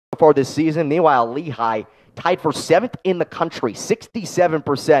so far this season. Meanwhile, Lehigh tied for 7th in the country,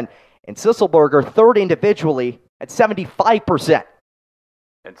 67%. And Sisselberger third individually at 75%.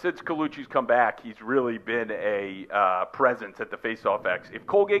 And since Colucci's come back, he's really been a presence at the Faceoff X. If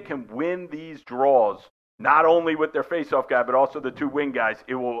Colgate can win these draws, not only with their faceoff guy, but also the two wing guys,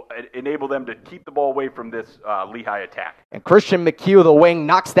 it will enable them to keep the ball away from this Lehigh attack. And Christian McHugh, the wing,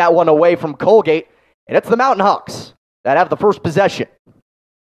 knocks that one away from Colgate. And it's the Mountain Hawks that have the first possession.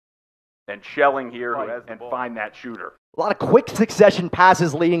 And Schelling here and find that shooter. A lot of quick succession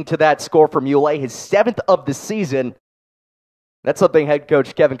passes leading to that score from Muley, his 7th of the season. That's something head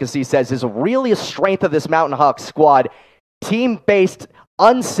coach Kevin Cassis says is really a strength of this Mountain Hawks squad. Team-based,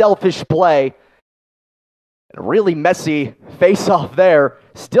 unselfish play. And a really messy face-off there.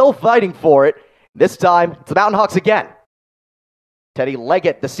 Still fighting for it. This time, it's the Mountain Hawks again. Teddy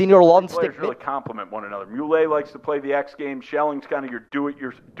Leggett, the senior long stick. Players really complement one another. Muley likes to play the X game. Schelling's kind of your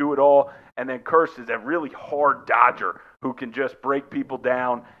do-it-all. And then Kurst is a really hard dodger who can just break people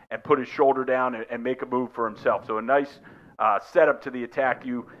down and put his shoulder down and make a move for himself. So a nice setup to the attack.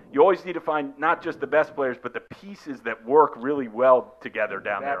 You always need to find not just the best players, but the pieces that work really well together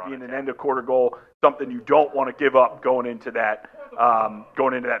down there. That being an end-of-quarter goal, something you don't want to give up going into that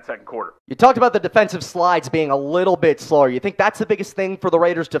second quarter. You talked about the defensive slides being a little bit slower. You think that's the biggest thing for the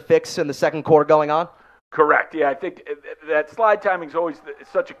Raiders to fix in the second quarter going on? Correct. Yeah, I think that slide timing is always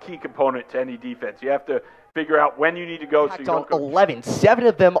such a key component to any defense. You have to figure out when you need to go. So you don't go 11, 7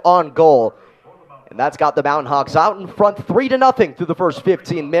 of them on goal. And that's got the Mountain Hawks out in front 3-0 through the first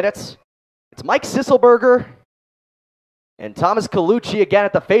 15 minutes. It's Mike Sisselberger and Thomas Colucci again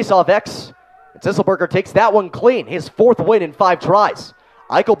at the faceoff X. And Sisselberger takes that one clean. His 4th win in 5 tries.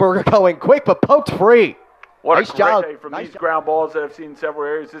 Eichelberger going quick, but poked free. What nice a great job day from these ground balls that I've seen in several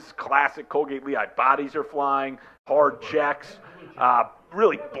areas. This is classic Colgate Lehigh. Bodies are flying, hard checks,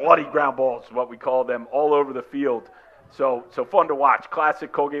 really bloody ground balls is what we call them, all over the field. So fun to watch.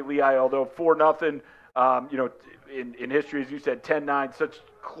 Classic Colgate Lehigh, although 4-0, in history, as you said, 10-9, such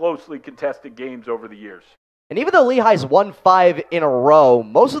closely contested games over the years. And even though Lehigh's won 5 in a row,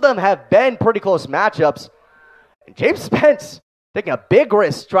 most of them have been pretty close matchups. And James Spence taking a big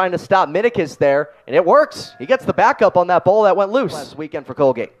risk trying to stop Minikis there, and it works. He gets the backup on that ball that went loose last weekend for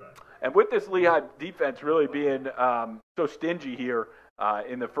Colgate. And with this Lehigh defense really being so stingy here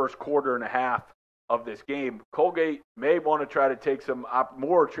in the first quarter and a half of this game, Colgate may want to try to take some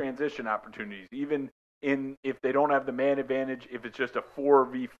more transition opportunities, even if they don't have the man advantage, if it's just a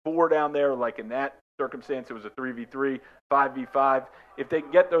 4v4 down there, like in that circumstance, it was a 3v3, 5v5. If they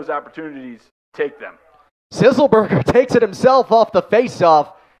can get those opportunities, take them. Sisselberger takes it himself off the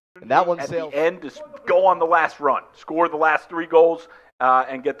face-off, and that one sails. At the end, to go on the last run, score the last 3 goals,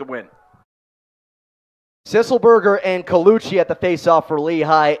 and get the win. Sisselberger and Colucci at the face-off for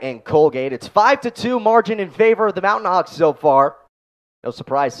Lehigh and Colgate. It's 5-2 margin in favor of the Mountain Hawks so far. No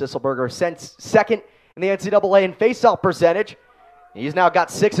surprise, Sisselberger sent second in the NCAA in face-off percentage. He's now got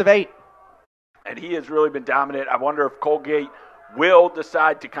 6 of 8. And he has really been dominant. I wonder if Colgate will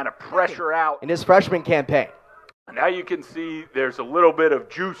decide to kind of pressure out in his freshman campaign. And now you can see there's a little bit of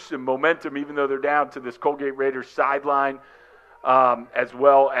juice and momentum, even though they're down to this Colgate Raiders sideline, as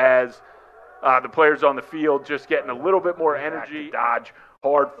well as the players on the field just getting a little bit more energy. Dodge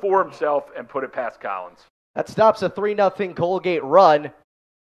hard for himself and put it past Collins. That stops a 3-0 Colgate run.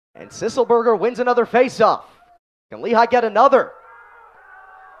 And Sisselberger wins another faceoff. Can Lehigh get another?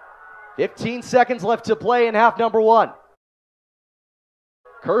 15 seconds left to play in half number 1.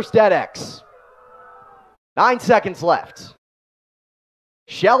 Kurst at X. 9 seconds left.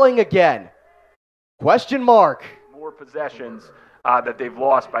 Schelling again. Question mark. More possessions that they've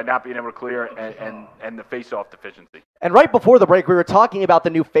lost by not being able to clear and the face-off deficiency. And right before the break, we were talking about the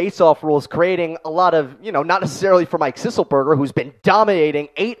new face-off rules creating a lot of, not necessarily for Mike Sisselberger, who's been dominating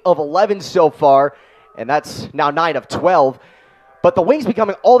 8 of 11 so far, and that's now 9 of 12. But the wings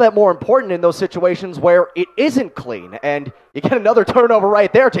becoming all that more important in those situations where it isn't clean. And you get another turnover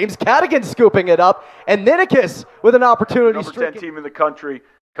right there. James Cadigan scooping it up. And Minikis with an opportunity. Number 10 team in the country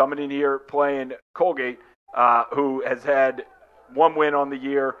coming in here playing Colgate, who has had 1 win on the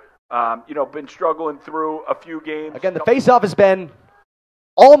year. Been struggling through a few games. Again, the face-off has been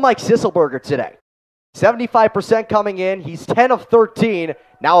all Mike Sisselberger today. 75% coming in. He's 10 of 13,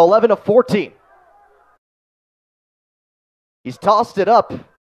 now 11 of 14. He's tossed it up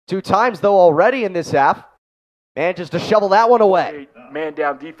 2 times, though, already in this half. Manages to shovel that one away.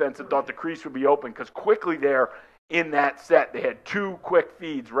 Man-down defense and thought the crease would be open because quickly there in that set, they had 2 quick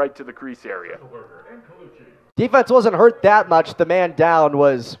feeds right to the crease area. Defense wasn't hurt that much. The man down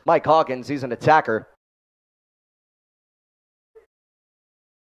was Mike Hawkins. He's an attacker.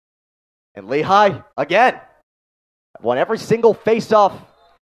 And Lehigh, again, won every single face-off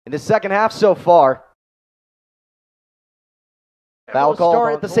in the second half so far. Foul call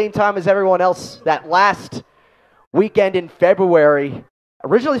started at the same time as everyone else that last weekend in February.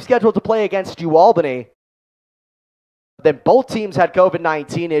 Originally scheduled to play against UAlbany. Then both teams had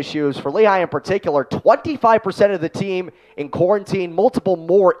COVID-19 issues. For Lehigh in particular, 25% of the team in quarantine, multiple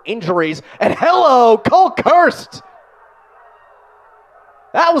more injuries. And hello, Cole Kirst!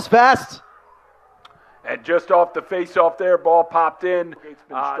 That was fast. And just off the face-off there, ball popped in. It's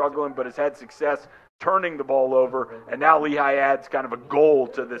been struggling, but has had success turning the ball over. And now Lehigh adds kind of a goal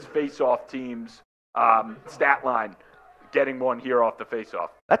to this face-off team's stat line, getting one here off the face-off.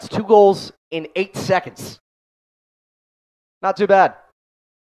 That's 2 goals in 8 seconds. Not too bad.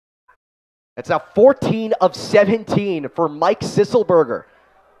 It's now 14 of 17 for Mike Sisselberger.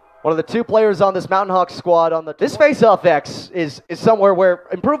 One of the 2 players on this Mountain Hawks squad. This Faceoff X is somewhere where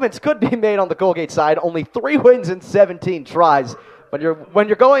improvements could be made on the Colgate side. Only 3 wins and 17 tries. When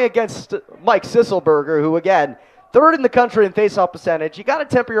you're going against Mike Sisselberger, who again, 3rd in the country in faceoff percentage, you got to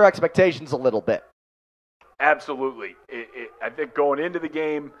temper your expectations a little bit. Absolutely. I think going into the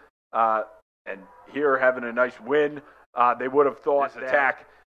game and here having a nice win, they would have thought this attack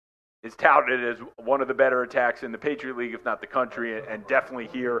is touted as one of the better attacks in the Patriot League, if not the country, and definitely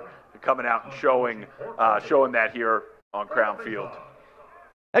here coming out and showing that here on Crown Field.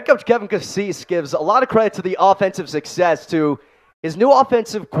 Head coach Kevin Cassis gives a lot of credit to the offensive success to his new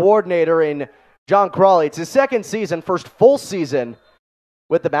offensive coordinator in John Crawley. It's his 2nd season, first full season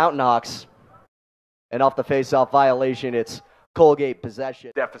with the Mountain Hawks. And off the face-off violation, it's Colgate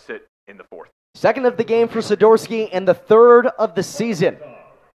possession. Deficit in the 4th. 2nd of the game for Sidorsky and the 3rd of the season.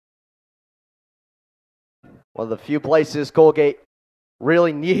 One of the few places Colgate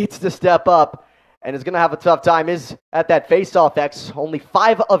really needs to step up and is going to have a tough time is at that face-off X. Only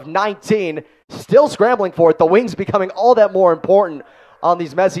 5 of 19, still scrambling for it. The wings becoming all that more important on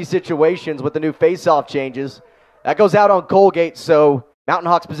these messy situations with the new face-off changes. That goes out on Colgate, so Mountain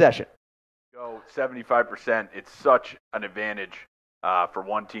Hawks possession. Go 75%. It's such an advantage for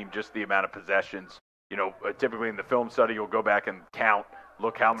one team, just the amount of possessions. You know, typically in the film study, you'll go back and count.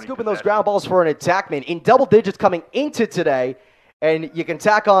 Look how many scooping those ground balls for an attackman in double digits coming into today, and you can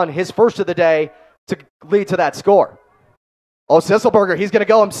tack on his first of the day to lead to that score. Oh, Sisselberger, he's going to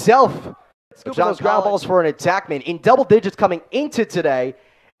go himself. Scooping those ground balls for an attackman in double digits coming into today,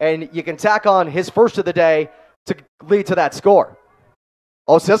 and you can tack on his first of the day to lead to that score.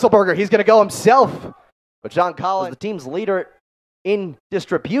 Oh, Sisselberger, he's going to go himself. But John Collins, the team's leader in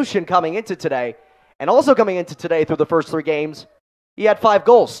distribution coming into today, and also coming into today through the first 3 games, he had 5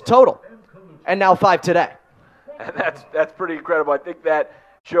 goals total, and now 5 today. And that's pretty incredible. I think that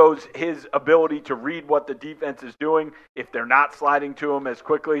shows his ability to read what the defense is doing. If they're not sliding to him as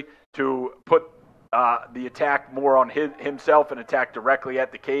quickly, to put the attack more on himself and attack directly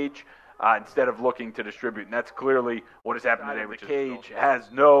at the cage instead of looking to distribute. And that's clearly what has happened today. The cage has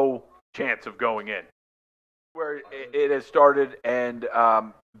no chance of going in. Where it has started and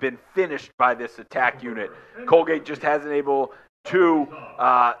been finished by this attack unit. Colgate just hasn't able to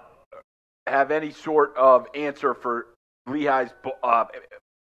have any sort of answer for Lehigh's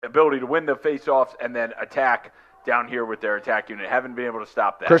ability to win the face-offs and then attack down here with their attack unit. Haven't been able to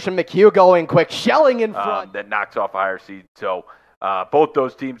stop that. Christian McHugh going quick, shelling in front. That knocks off a higher seed. So both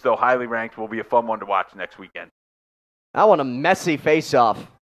those teams, though highly ranked, will be a fun one to watch next weekend. That one a messy face-off.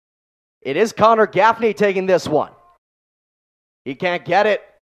 It is Connor Gaffney taking this one. He can't get it.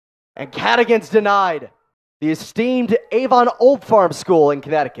 And Cadigan's denied. The esteemed Avon Old Farm School in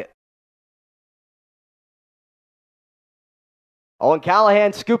Connecticut. Owen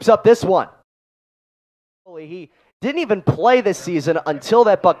Callahan scoops up this one. He didn't even play this season until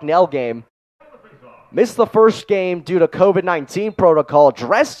that Bucknell game. Missed the first game due to COVID-19 protocol.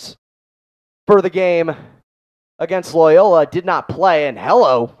 Dressed for the game against Loyola. Did not play. And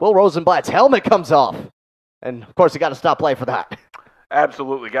hello, Will Rosenblatt's helmet comes off. And, of course, you got to stop play for that.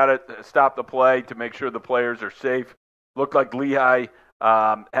 Absolutely. Got to stop the play to make sure the players are safe. Looked like Lehigh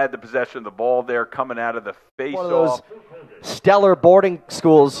had the possession of the ball there coming out of the face-off. One of those stellar boarding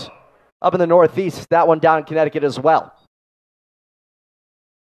schools up in the Northeast. That one down in Connecticut as well.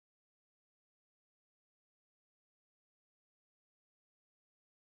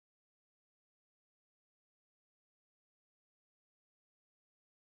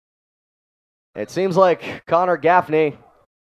 It seems like Connor Gaffney